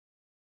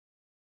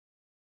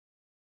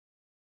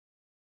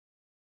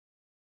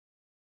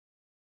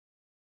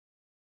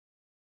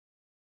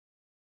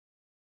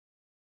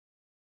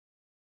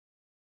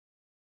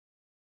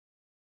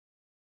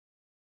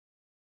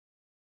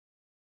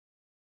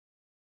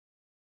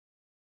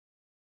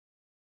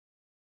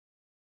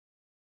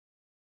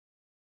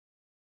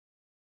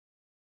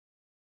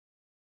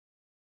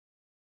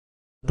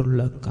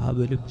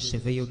കാവലും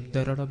ശിഫയും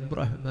തരണം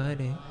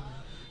റഹ്മാനെ.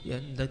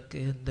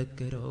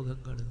 എന്തൊക്കെ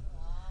രോഗങ്ങൾ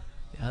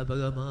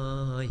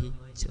വ്യാപകമായി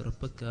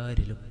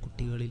ചെറുപ്പക്കാരിലും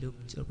കുട്ടികളിലും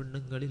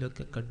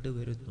പെണ്ണുങ്ങളിലൊക്കെ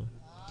കണ്ടുവരുന്നു.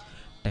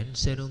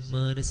 ടെൻഷനും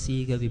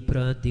മാനസിക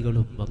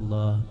വിഭ്രാന്തികളും.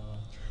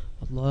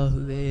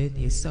 അല്ലാഹുവേ,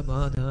 നീ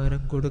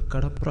സമാധാനം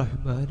കൊടുക്കണം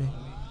റഹ്മാനെ.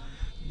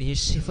 നീ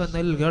ശിഫ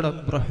നൽകണം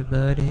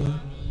റഹ്മാനെ.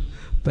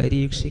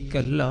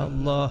 പരീക്ഷിക്കല്ല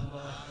അല്ലാഹ്,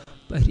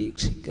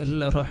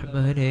 പരീക്ഷിക്കല്ല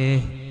റഹ്മാനെ.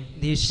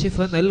 നീ ശിഫ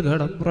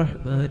നൽകണം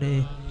റഹ്മാനെ.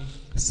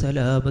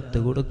 സലാമത്ത്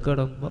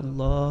കൊടുക്കണം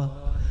അല്ലാഹ്,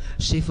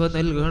 ശിഫ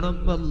നൽകണം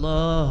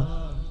അല്ലാഹ്.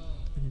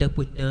 എൻ്റെ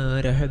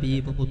പുന്നാര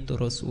ഹബീബ് മുത്ത്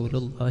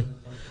റസൂലുള്ളാഹി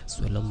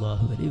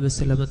സ്വല്ലല്ലാഹു അലൈഹി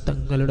വസല്ലം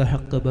തങ്ങളുടെ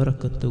ഹഖ്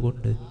ബറക്കത്ത്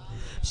കൊണ്ട്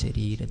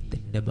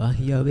ശരീരത്തിൻ്റെ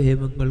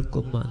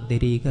ബാഹ്യാവയവങ്ങൾക്കും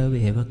ആന്തരിക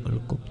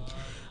അവയവങ്ങൾക്കും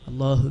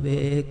അല്ലാഹുവേ,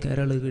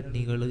 കരള്,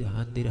 കിഡ്നികൾ,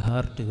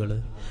 ഹാർട്ടുകൾ,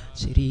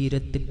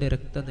 ശരീരത്തിൻ്റെ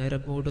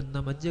രക്തനരമോടുന്ന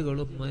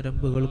മജ്ജകളും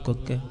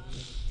നരമ്പുകൾക്കൊക്കെ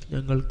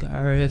ഞങ്ങൾക്ക്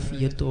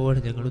ആഫിയത്തോടെ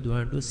ഞങ്ങൾ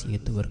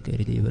വസിയത്തവർക്ക്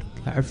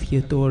കരുതിയവർക്ക്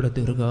ആഫിയത്തോടെ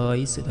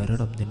ദീർഘായുസ്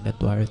തരണം. നിൻ്റെ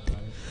ത്വാഴത്തിൽ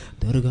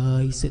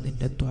ദീർഘായുസ്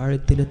നിൻ്റെ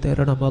ത്വാഴത്തിൽ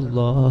തരണം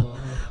അല്ലാഹ്.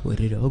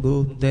 ഒരു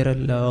രോഗവും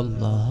തരല്ല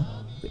അല്ലാഹ്,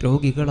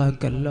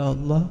 രോഗികളാക്കല്ല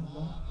അല്ലാഹ്.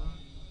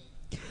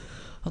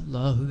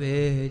 അല്ലാഹുവേ,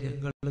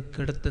 ഞങ്ങൾ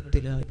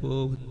കിടത്തത്തിലായി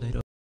പോകുന്ന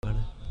രോഗങ്ങൾ,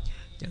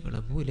 ഞങ്ങളെ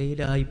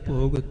മൂലയിലായി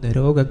പോകുന്ന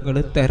രോഗങ്ങൾ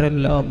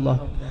തരല്ല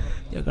അല്ലാഹ്.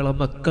 ഞങ്ങളെ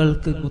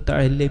മക്കൾക്ക്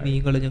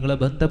മുത്തഅല്ലിമീങ്ങൾ, ഞങ്ങളെ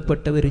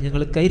ബന്ധപ്പെട്ടവർ,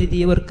 ഞങ്ങൾ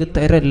കരുതിയവർക്ക്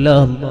തരല്ല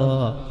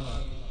അല്ലാഹ്.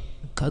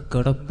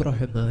 കാക്കണം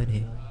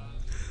റഹ്മാനെ.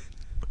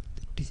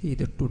 തെറ്റ്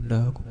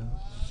ചെയ്തിട്ടുണ്ടാകും,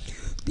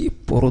 നീ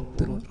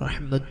പുറത്ത്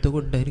റഹ്മത്ത്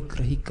കൊണ്ട്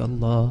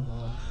അനുഗ്രഹിക്കല്ലാ.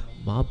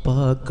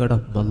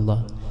 മാപ്പാക്കണം അല്ലാ,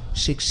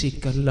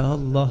 ശിക്ഷിക്കല്ല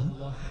അല്ലാ,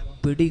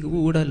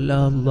 പിടികൂടല്ല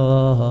അല്ലാ.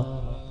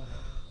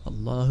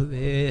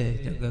 അല്ലാഹുവേ,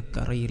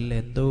 ഞങ്ങൾക്കറിയില്ല,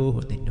 എന്തോ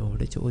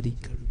നിന്നോട്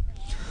ചോദിക്കണം.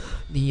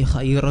 നീ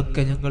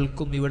ഹൈറൊക്കെ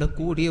ഞങ്ങൾക്കും ഇവിടെ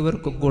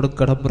കൂടിയവർക്കും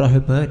കൊടുക്കണം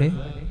റഹ്മാനെ.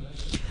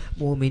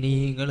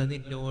 മോമിനീങ്ങൾ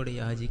നിന്നോട്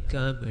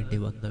യാചിക്കാൻ വേണ്ടി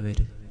വന്നവർ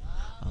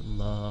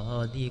അല്ലാ,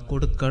 നീ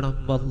കൊടുക്കണം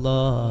അല്ലാ.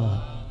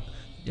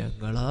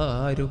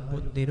 ഞങ്ങളാരും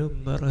ഒന്നിനും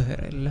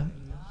അർഹരല്ല,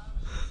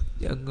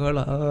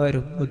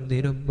 ഞങ്ങളാരും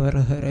ഒന്നിനും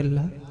അർഹരല്ല.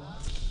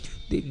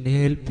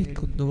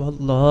 നിന്നേൽപ്പിക്കുന്നു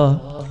അല്ലാ.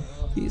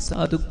 ഈ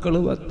സാധുക്കൾ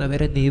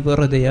വന്നവരെ നീ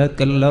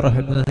വെറുതെയാക്കല്ല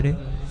റഹ്മാനെ.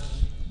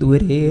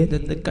 ദൂരെ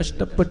നിന്ന്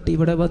കഷ്ടപ്പെട്ട്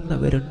ഇവിടെ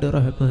വന്നവരുണ്ട്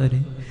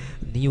റഹ്മാനെ.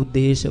 നീ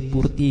ഉദ്ദേശം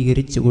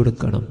പൂർത്തീകരിച്ചു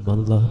കൊടുക്കണം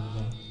അല്ലാ.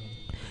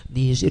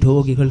 നീ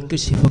രോഗികൾക്ക്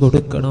ശിഫ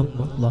കൊടുക്കണം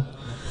അല്ലാ.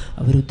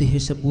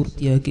 അവരുദ്ദേശം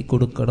പൂർത്തിയാക്കി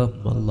കൊടുക്കണം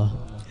അല്ലാ.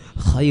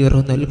 ഖൈർ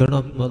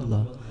നൽകണം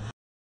അല്ലാ.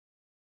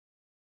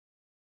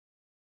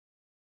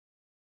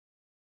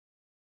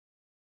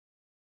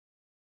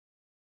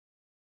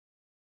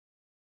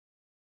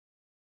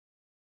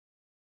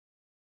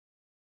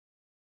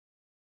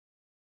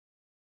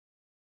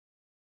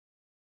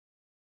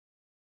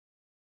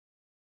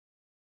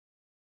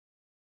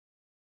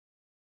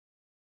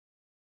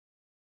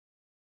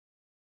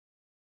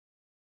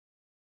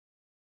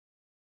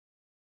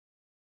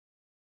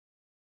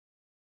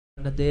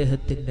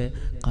 അദ്ദേഹത്തിൻ്റെ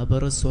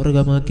ഖബർ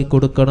സ്വർഗമാക്കി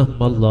കൊടുക്കണം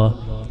അല്ലാ.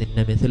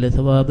 നിന്നെ മിഥില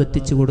സവാബ്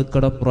എത്തിച്ചു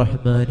കൊടുക്കണം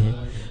റഹ്മാനെ.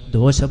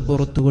 ദോഷം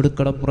പുറത്തു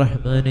കൊടുക്കണം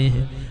റഹ്മാനെ.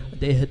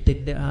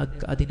 അദ്ദേഹത്തിൻ്റെ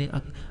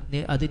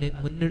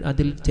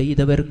അതിൽ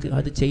ചെയ്തവർക്ക്,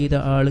 അത് ചെയ്ത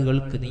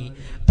ആളുകൾക്ക് നീ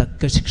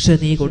തക്ക ശിക്ഷ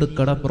നീ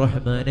കൊടുക്കണം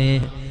റഹ്മാനെ.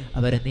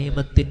 അവരെ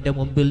നിയമത്തിൻ്റെ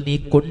മുമ്പിൽ നീ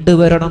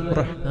കൊണ്ടുവരണം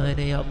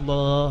റഹ്മാനെ.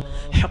 അല്ലാ,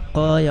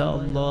 ഹഖായ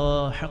അല്ലാ,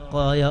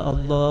 ഹഖായ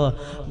അല്ലാ,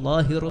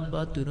 ലാഹിറും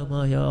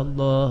ബാത്തിനുമായ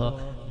അല്ലാ,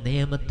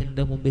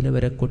 നിയമത്തിൻ്റെ മുമ്പിൽ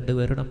അവരെ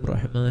കൊണ്ടുവരണം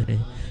റഹ്മാനെ.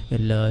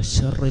 എല്ലാ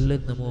ശർറിൽ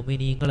നിന്ന്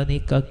മോമിനീങ്ങളെ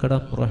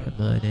നീക്കാക്കണം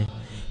റഹ്മാനെ.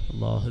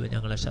 അല്ലാഹുവേ,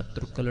 ഞങ്ങളെ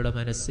ശത്രുക്കളുടെ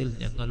മനസ്സിൽ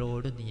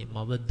ഞങ്ങളോട് നീ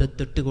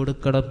മവദ്ദത്തിട്ട്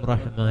കൊടുക്കണം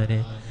റഹ്മാനെ.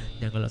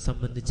 ഞങ്ങളെ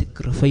സംബന്ധിച്ച്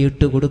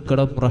കൃപയിട്ട്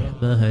കൊടുക്കണം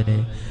റഹ്മാനെ.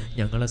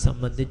 ഞങ്ങളെ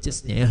സംബന്ധിച്ച്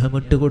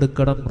സ്നേഹമിട്ട്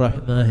കൊടുക്കണം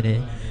റഹ്മാനെ.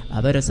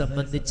 അവരെ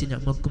സംബന്ധിച്ച്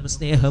ഞമ്മക്കും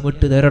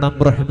സ്നേഹമിട്ട് തരണം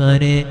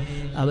റഹ്മാനെ.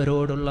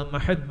 അവരോടുള്ള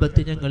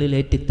മഹബ്ബത്ത് ഞങ്ങളിൽ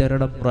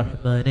ഏറ്റിത്തരണം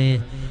റഹ്മാനെ.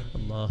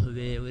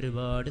 അല്ലാഹുവേ,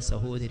 ഒരുപാട്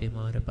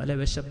സഹോദരിമാർ പല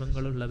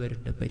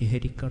വിഷമങ്ങളുള്ളവരുണ്ട്,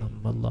 പരിഹരിക്കണം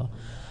അല്ലാ.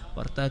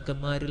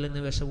 ഭർത്താക്കന്മാരിൽ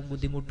നിന്ന് വിഷമവും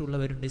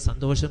ബുദ്ധിമുട്ടുള്ളവരുണ്ട്,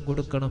 സന്തോഷം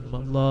കൊടുക്കണം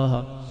അല്ലാഹ്.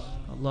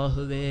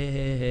 അല്ലാഹുവേ,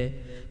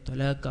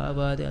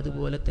 തൊലാക്കാവാതെ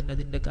അതുപോലെ തന്നെ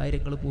അതിൻ്റെ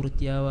കാര്യങ്ങൾ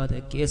പൂർത്തിയാവാതെ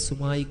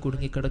കേസുമായി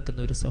കുടുങ്ങിക്കിടക്കുന്ന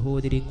ഒരു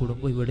സഹോദരി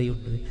കുടുംബം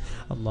ഇവിടെയുണ്ട്.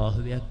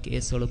 അല്ലാഹുവേ, ആ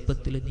കേസ്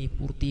എളുപ്പത്തിൽ നീ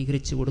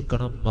പൂർത്തീകരിച്ചു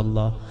കൊടുക്കണം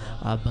അല്ലാഹ്.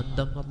 ആ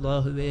ബന്ധം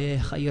അല്ലാഹുവേ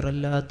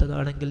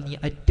ഹൈറല്ലാത്തതാണെങ്കിൽ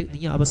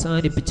നീ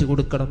അവസാനിപ്പിച്ചു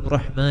കൊടുക്കണം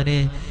റഹ്മാനെ.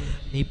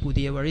 നീ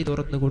പുതിയ വഴി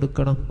തുറന്നു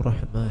കൊടുക്കണം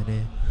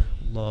റഹ്മാനെ.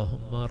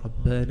 اللهم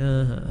ربنا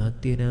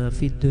آتنا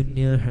في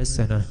الدنيا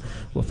حسنة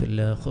وفي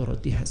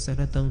الآخرة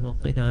حسنة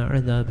وقنا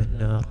عذاب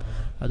النار.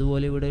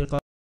 അതുപോലെ ഇവിടെ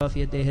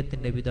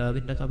അദ്ദേഹത്തിൻ്റെ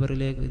പിതാവിൻ്റെ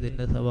ഖബറിലേക്ക്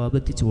ഇതിൻ്റെ സവാബ്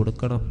എത്തിച്ചു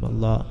കൊടുക്കണം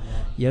അല്ലാ.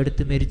 ഈ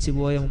അടുത്ത് മരിച്ചു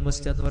പോയ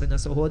ഉമ്മസ്ത എന്ന് പറയുന്ന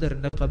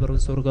സഹോദരൻ്റെ ഖബർ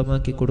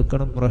സ്വർഗമാക്കി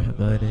കൊടുക്കണം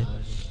റഹ്മാനെ.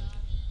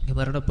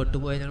 മരണപ്പെട്ടു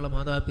പോയ ഞങ്ങളെ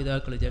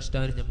മാതാപിതാക്കൾ,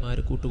 ജ്യേഷ്ഠാനുജന്മാർ,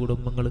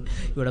 കൂട്ടുകുടുംബങ്ങൾ,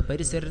 ഇവിടെ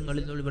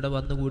പരിസരങ്ങളിൽ നിന്ന് ഇവിടെ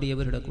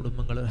വന്നുകൂടിയവരുടെ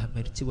കുടുംബങ്ങൾ,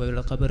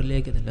 മരിച്ചുപോയവരുടെ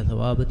ഖബറിലേക്ക് നിന്റെ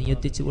സവാബ് നീ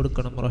എത്തിച്ചു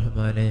കൊടുക്കണം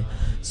റഹ്മാനെ.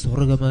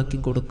 സ്വർഗമാക്കി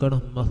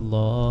കൊടുക്കണം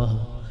അല്ലാഹ്.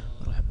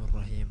 റഹ്മാൻ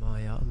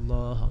റഹീമായ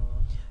അല്ലാഹ്,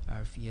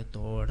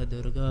 ആഫിയത്തോടെ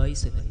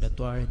ദീർഘായുസ് നിന്റെ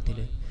ത്വാഴത്തിൽ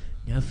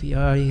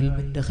നാഫിയായ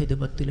ഇൽമിൻ്റെ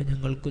ഖിദ്മത്തിൽ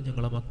ഞങ്ങൾക്കും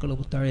ഞങ്ങളെ മക്കളും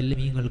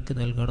മുത്തഅല്ലിമീങ്ങൾക്ക്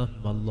നൽകണം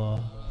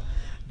അല്ലാഹ്.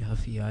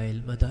 നാഫിയായ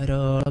ഇൽമ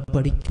ധാരാളം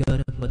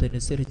പഠിക്കാനും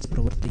അതനുസരിച്ച്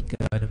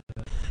പ്രവർത്തിക്കാനും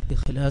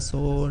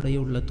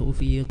ഇഖ്ലാസോടെയുള്ള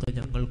തൗഫീഖ്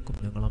ഞങ്ങൾക്കും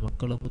ഞങ്ങളെ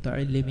മക്കളും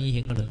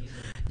മുത്തഅല്ലിമീങ്ങൾ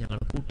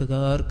ഞങ്ങളെ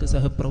കൂട്ടുകാർക്ക്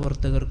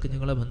സഹപ്രവർത്തകർക്ക്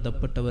ഞങ്ങളെ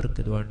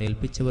ബന്ധപ്പെട്ടവർക്ക് ഇത്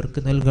ഏൽപ്പിച്ചവർക്ക്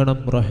നൽകണം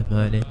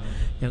റഹ്മാനെ.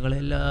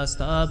 ഞങ്ങളെല്ലാ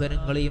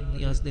സ്ഥാപനങ്ങളെയും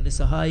നീ അതിന്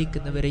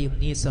സഹായിക്കുന്നവരെയും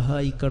നീ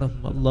സഹായിക്കണം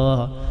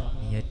അല്ലാഹ്.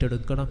 നീ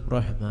ഏറ്റെടുക്കണം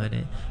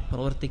റഹ്മാനെ.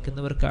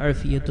 പ്രവർത്തിക്കുന്നവർക്ക്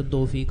ആഫിയത്തും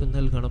തൗഫീഖും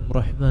നൽകണം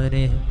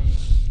റഹ്മാനെ.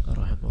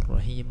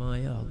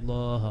 റഹീമായ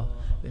അല്ലാഹ്,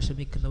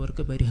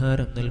 വിഷമിക്കുന്നവർക്ക്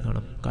പരിഹാരം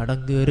നൽകണം. കടം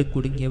കയറി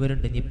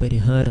കുടുങ്ങിയവരുണ്ട്, നീ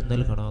പരിഹാരം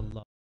നൽകണം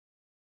അല്ലാഹ്.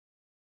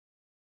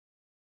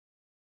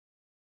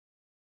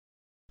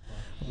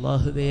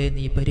 അല്ലാഹുവേ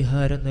നീ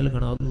പരിഹാരം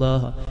നൽകണം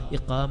അല്ലാഹ്.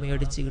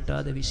 ഇഖാമയടിച്ച്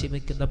കിട്ടാതെ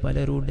വിഷമിക്കുന്ന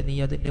പലരുണ്ട്, നീ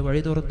അതിൻ്റെ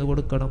വഴി തുറന്നു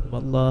കൊടുക്കണം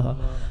അല്ലാഹ്.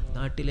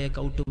 നാട്ടിലേക്ക്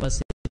ഔട്ട്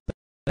ബസ്